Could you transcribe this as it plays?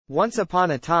Once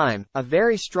upon a time, a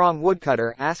very strong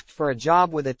woodcutter asked for a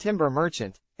job with a timber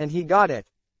merchant, and he got it.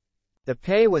 The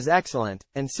pay was excellent,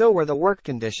 and so were the work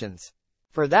conditions.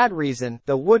 For that reason,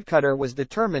 the woodcutter was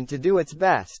determined to do its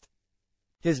best.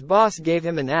 His boss gave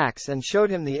him an axe and showed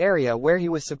him the area where he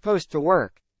was supposed to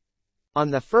work. On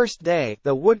the first day,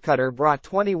 the woodcutter brought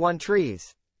 21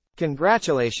 trees.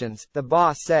 "Congratulations," the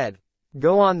boss said.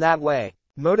 "Go on that way."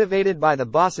 Motivated by the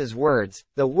boss's words,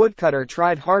 the woodcutter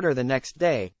tried harder the next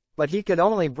day, but he could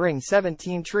only bring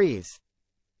 17 trees.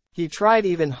 He tried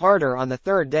even harder on the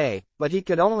third day, but he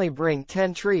could only bring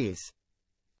 10 trees.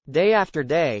 Day after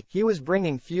day, he was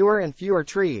bringing fewer and fewer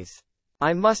trees.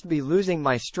 "I must be losing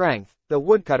my strength," the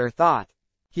woodcutter thought.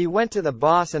 He went to the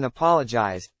boss and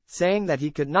apologized, saying that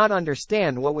he could not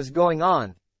understand what was going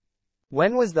on.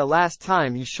 "When was the last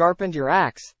time you sharpened your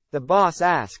axe?" the boss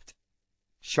asked.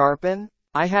 "Sharpen?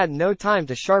 I had no time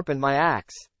to sharpen my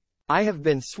axe. I have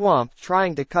been swamped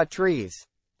trying to cut trees."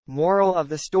 Moral of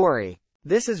the story.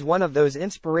 This is one of those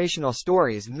inspirational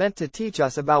stories meant to teach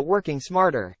us about working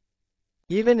smarter.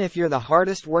 Even if you're the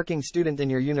hardest working student in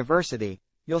your university,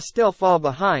 you'll still fall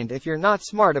behind if you're not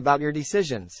smart about your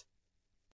decisions.